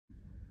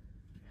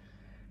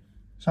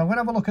So I'm going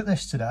to have a look at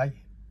this today.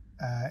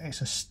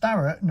 It's a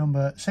Starrett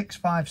number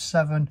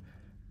 657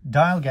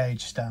 dial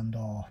gauge stand,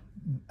 or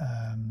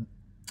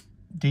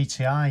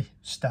DTI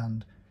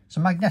stand. It's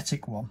a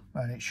magnetic one,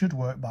 and it should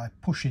work by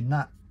pushing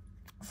that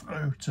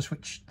through to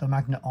switch the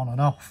magnet on and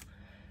off.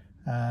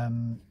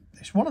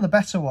 It's one of the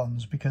better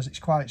ones because it's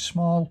quite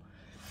small,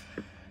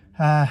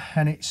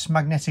 and it's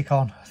magnetic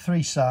on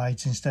 3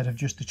 sides instead of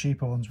just the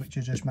cheaper ones which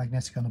are just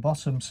magnetic on the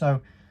bottom.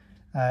 So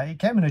it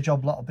came in a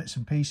job lot of bits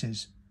and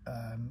pieces,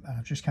 and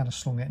I've just kind of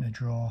slung it in a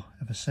drawer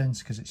ever since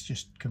because it's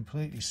just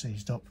completely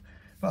seized up.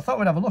 But I thought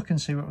we'd have a look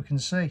and see what we can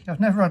see. I've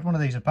never had one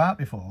of these apart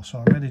before, so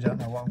I really don't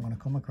know what I'm going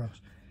to come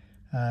across.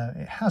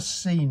 It has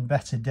seen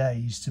better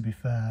days, to be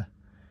fair.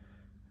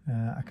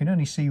 I can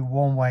only see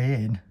one way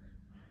in,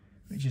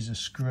 which is a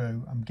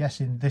screw. I'm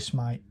guessing this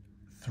might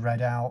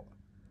thread out.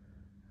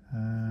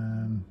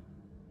 Don't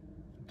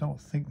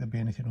think there'd be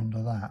anything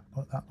under that,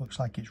 but that looks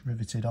like it's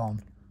riveted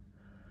on.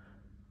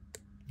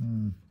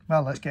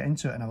 Well, let's get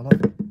into it and have a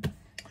look.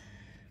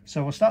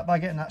 So we'll start by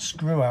getting that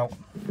screw out.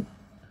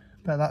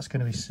 Bet that's going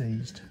to be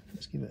seized.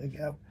 Let's give it a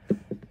go.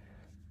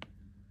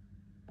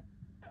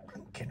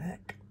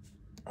 Connect.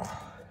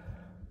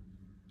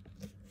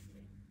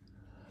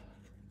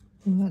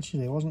 Well,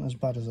 actually, it wasn't as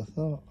bad as I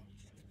thought.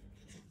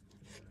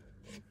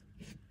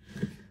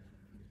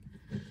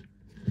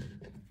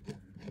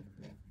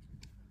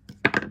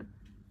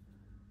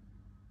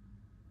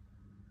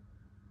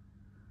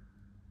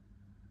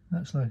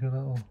 That's like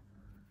a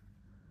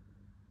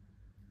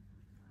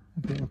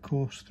bit of a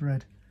coarse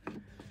thread.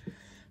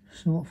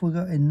 So what have we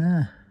got in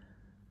there?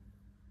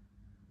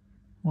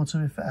 Well, to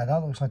be fair,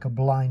 that looks like a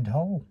blind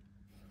hole.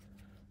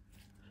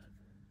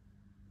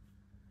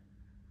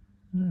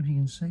 I don't know if you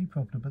can see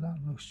properly, but that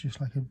looks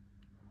just like a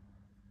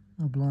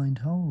blind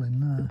hole in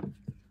there.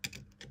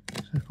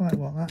 So quite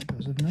what that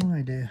does, I've no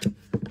idea.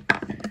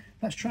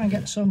 Let's try and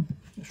get a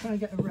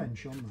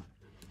wrench on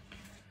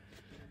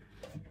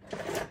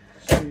that.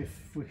 See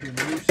if we can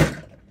loosen it.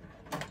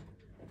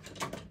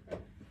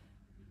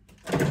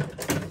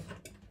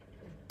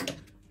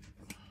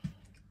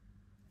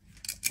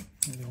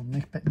 Little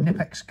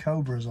Nipex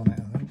Cobras on it,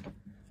 I think.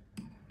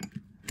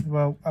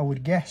 Well, I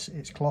would guess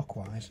it's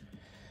clockwise.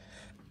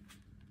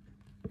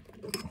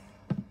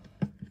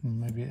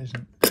 Maybe it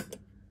isn't. Look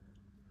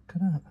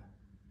at that.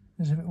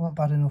 As if it weren't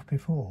bad enough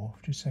before,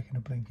 just taking a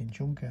blinking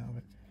chunk out of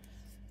it.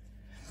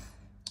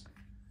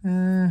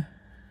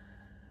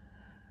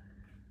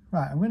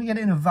 Right, I'm going to get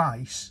it in a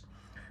vise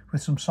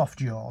with some soft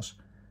jaws,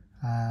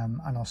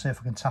 and I'll see if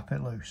I can tap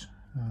it loose.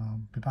 I'll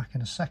be back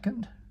in a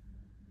second.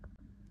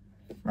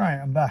 Right,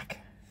 I'm back.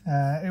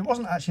 It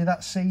wasn't actually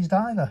that seized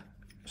either,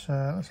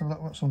 so let's have a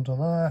look what's under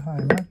there.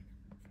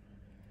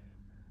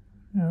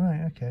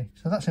 Alright, okay,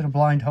 so that's in a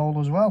blind hole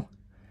as well.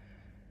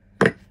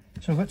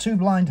 So I've got 2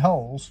 blind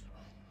holes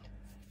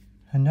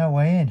and no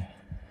way in,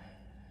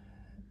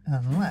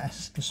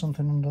 unless there's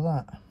something under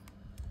that.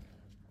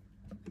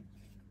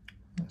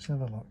 Let's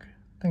have a look.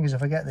 Thing is,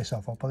 if I get this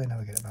off, I'll probably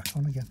never get it back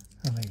on again.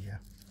 Oh, there you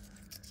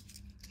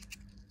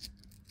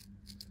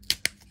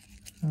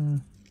go.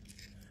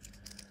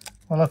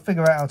 Well, I'll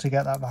figure out how to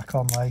get that back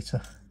on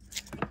later.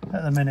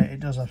 At the minute, it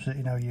does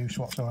absolutely no use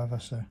whatsoever,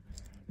 so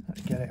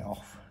let's get it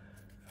off.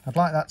 I'd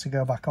like that to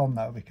go back on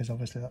though, because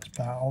obviously that's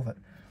part of it.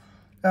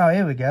 Oh,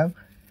 here we go.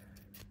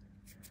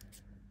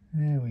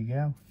 There we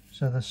go.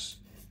 So this,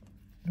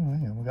 oh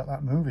yeah, we've got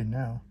that moving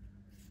now.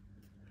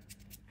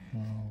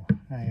 Oh,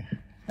 hey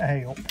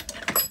up.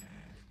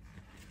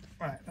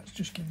 Right, let's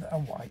just give that a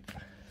wipe.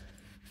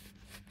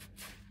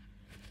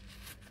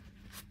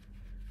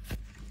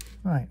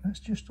 Right, let's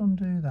just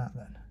undo that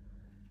then.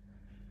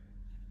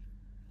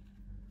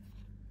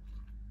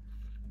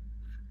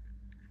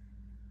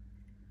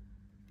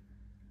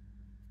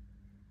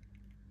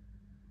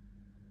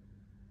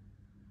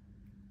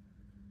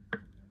 I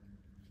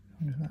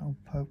wonder if that'll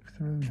poke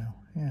through now.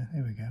 Yeah,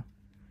 here we go.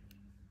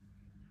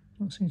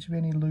 Doesn't seem to be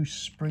any loose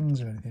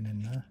springs or anything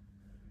in there.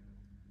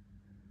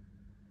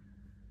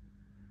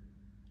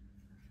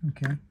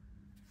 Okay.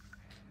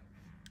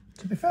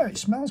 To be fair, it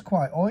smells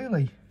quite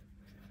oily.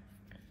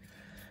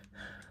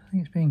 I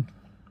think it's been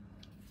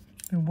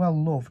well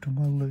loved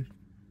and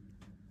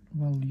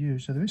well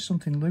used. So there is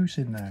something loose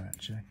in there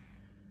actually.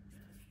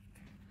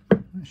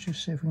 Let's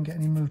just see if we can get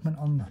any movement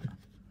on that.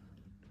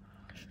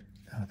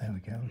 Oh, there we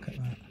go. Look at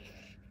that.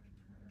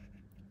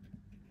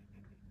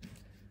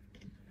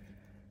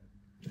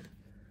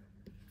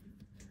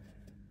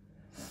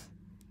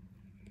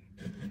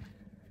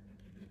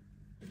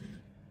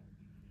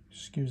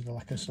 Excuse the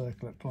lack of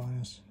circlip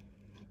pliers.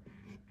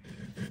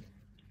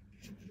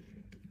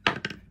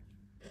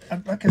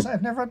 Like I say,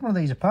 I've never had one of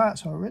these apart,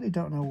 so I really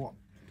don't know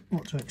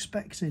what to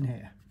expect in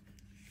here.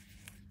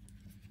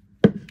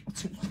 I'll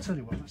tell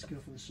you what, let's go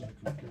for the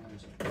circlip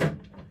pliers. If I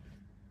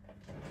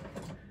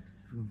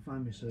can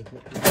find my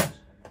circlip pliers.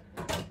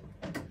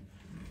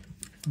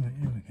 Right,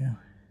 here we go.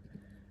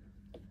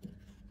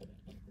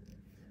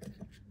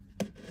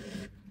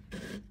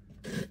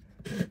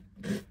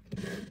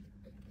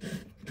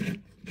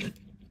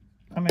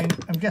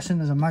 guessing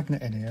there's a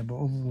magnet in here, but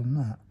other than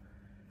that,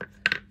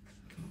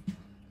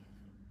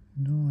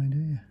 no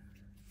idea.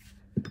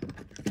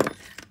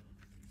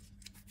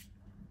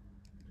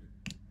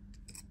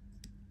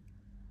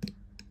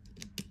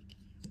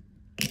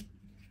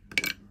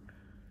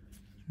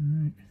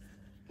 Right.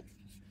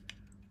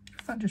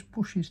 If that just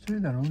pushes through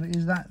then, or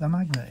is that the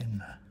magnet in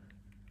there?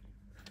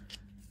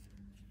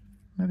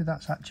 Maybe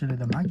that's actually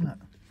the magnet.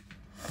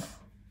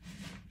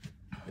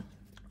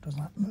 Does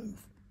that move?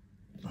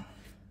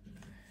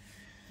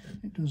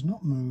 It does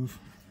not move.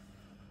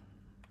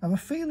 I have a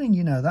feeling,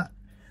 you know, that...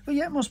 Well,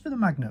 yeah, it must be the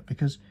magnet,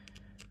 because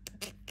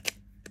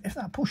if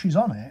that pushes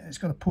on it, it's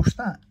got to push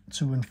that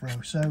to and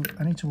fro. So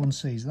I need to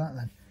unseize that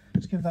then.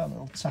 Let's give that a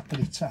little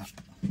tappity tap.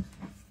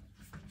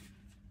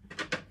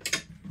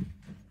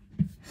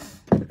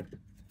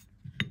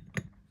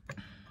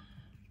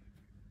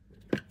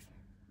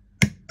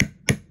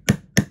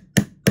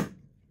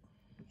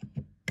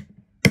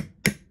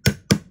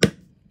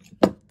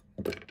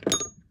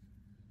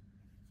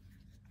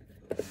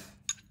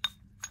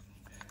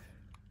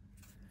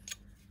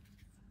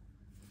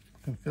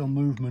 I can feel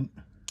movement.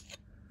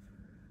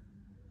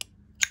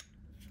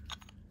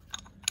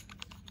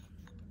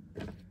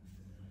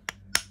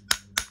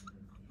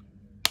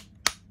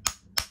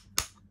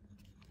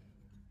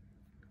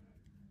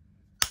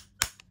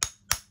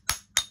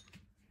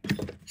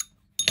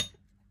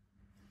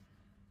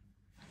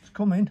 It's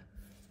coming.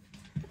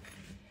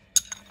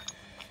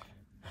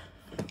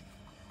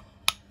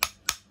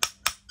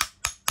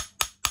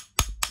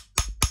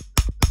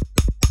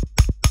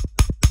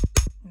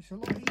 It's a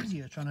lot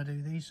easier trying to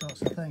do these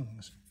sorts of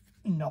things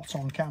not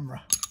on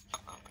camera,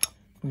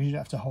 because you'd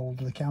have to hold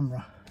the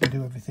camera and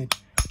do everything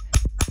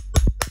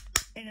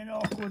in an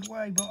awkward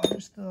way. But I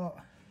just thought,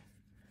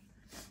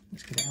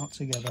 let's get it out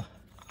together.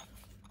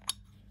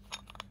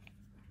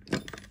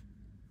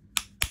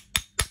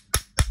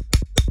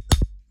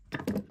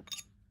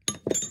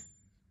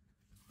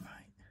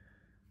 Right,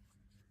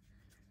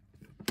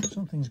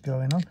 something's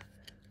going on.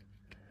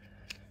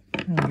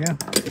 There we go.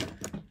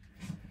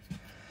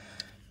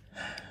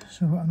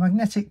 So we've got a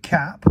magnetic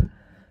cap,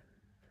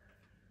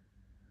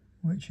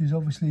 which is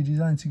obviously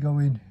designed to go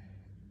in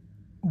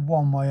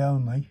one way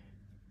only.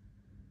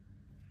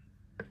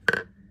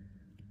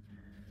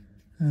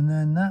 And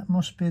then that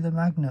must be the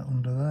magnet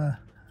under there,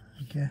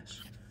 I guess.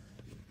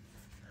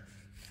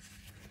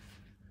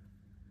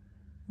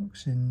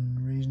 Looks in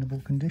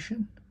reasonable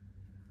condition.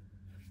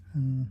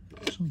 And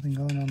something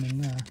going on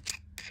in there.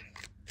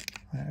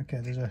 Right,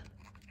 okay, there's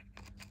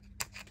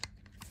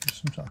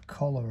some sort of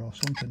collar or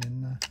something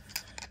in there.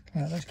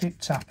 Right, let's keep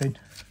tapping.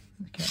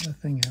 Let's get the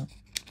thing out.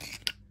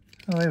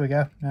 Oh, there we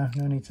go. No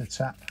need to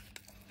tap.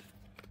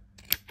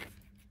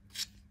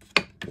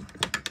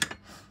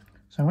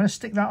 So I'm going to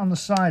stick that on the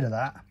side of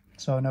that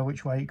so I know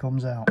which way it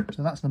comes out.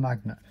 So that's the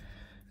magnet.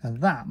 And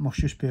that must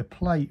just be a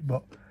plate,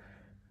 but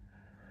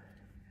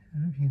I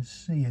don't know if you can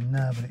see in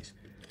there, but it's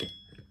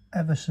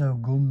ever so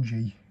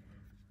gungy.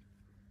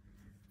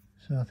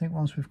 So I think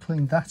once we've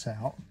cleaned that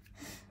out,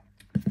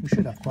 we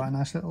should have quite a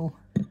nice little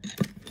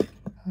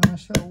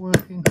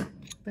working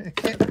bit of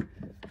kit. Tell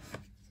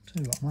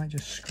you what, I might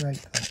just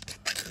scrape that.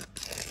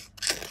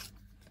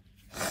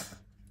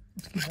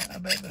 Let's give that a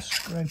bit of a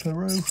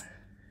scraperoo.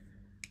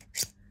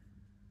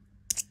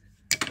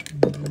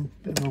 A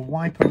bit of a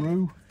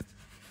wiperoo.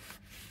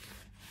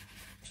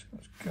 See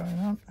what's going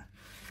on.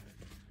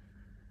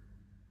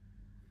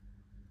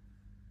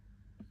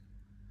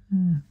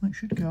 That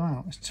should go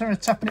out. Let's try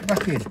tapping it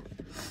back in. See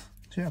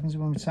what happens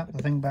when we tap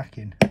the thing back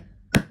in.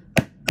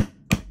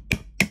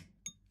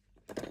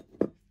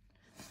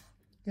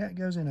 Yeah, it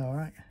goes in all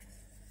right.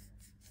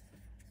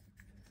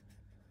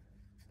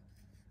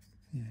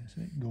 Yeah, it's a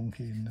bit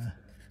gunky in there.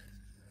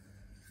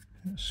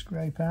 Let's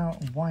scrape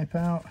out and wipe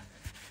out.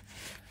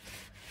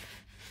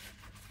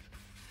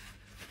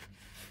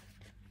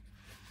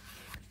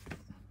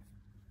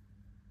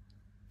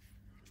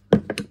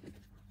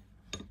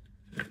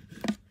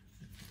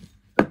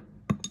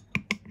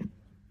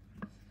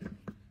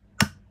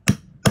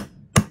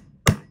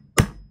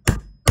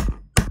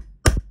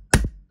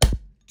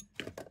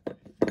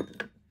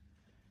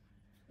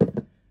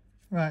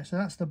 Right, so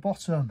that's the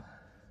bottom.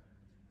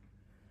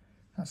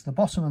 That's the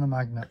bottom of the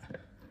magnet.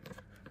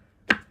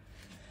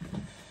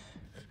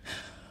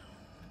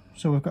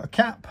 So we've got a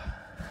cap.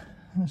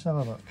 Let's have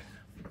a look.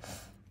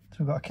 So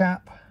we've got a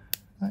cap.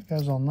 That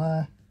goes on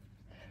there.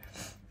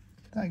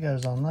 That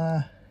goes on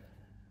there.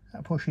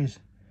 That pushes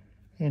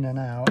in and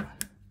out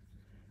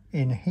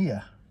in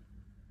here.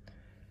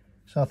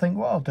 So I think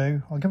what I'll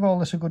do, I'll give all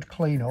this a good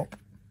clean up.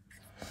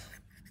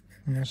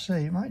 And you'll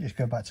see, it might just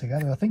go back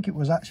together. I think it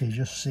was actually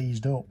just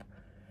seized up.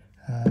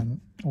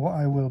 What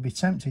I will be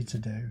tempted to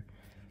do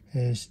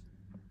is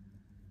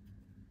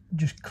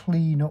just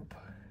clean up,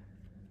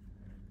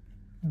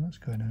 well, that's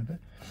going on a bit,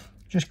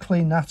 just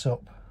clean that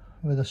up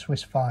with a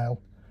Swiss file,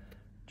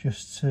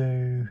 just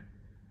to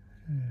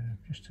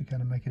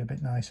kind of make it a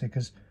bit nicer,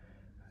 because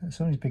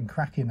somebody's been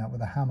cracking that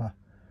with a hammer.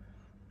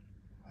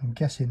 I'm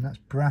guessing that's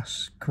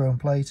brass chrome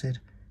plated,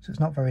 so it's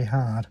not very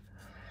hard.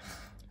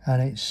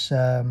 and it's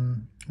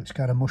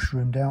kind of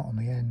mushroomed out on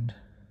the end.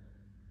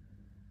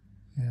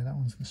 Yeah, that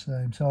one's the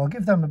same. So I'll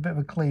give them a bit of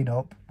a clean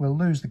up. We'll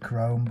lose the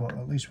chrome, but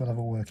at least we'll have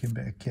a working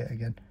bit of kit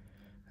again.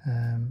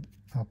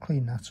 I'll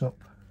clean that up.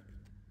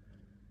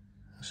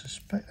 I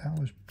suspect that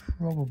was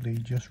probably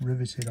just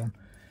riveted on.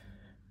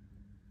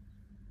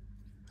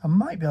 I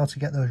might be able to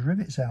get those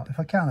rivets out. If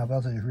I can, I'll be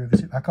able to just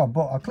rivet it back on.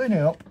 But I'll clean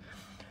it up.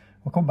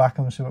 We'll come back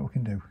and we'll see what we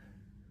can do.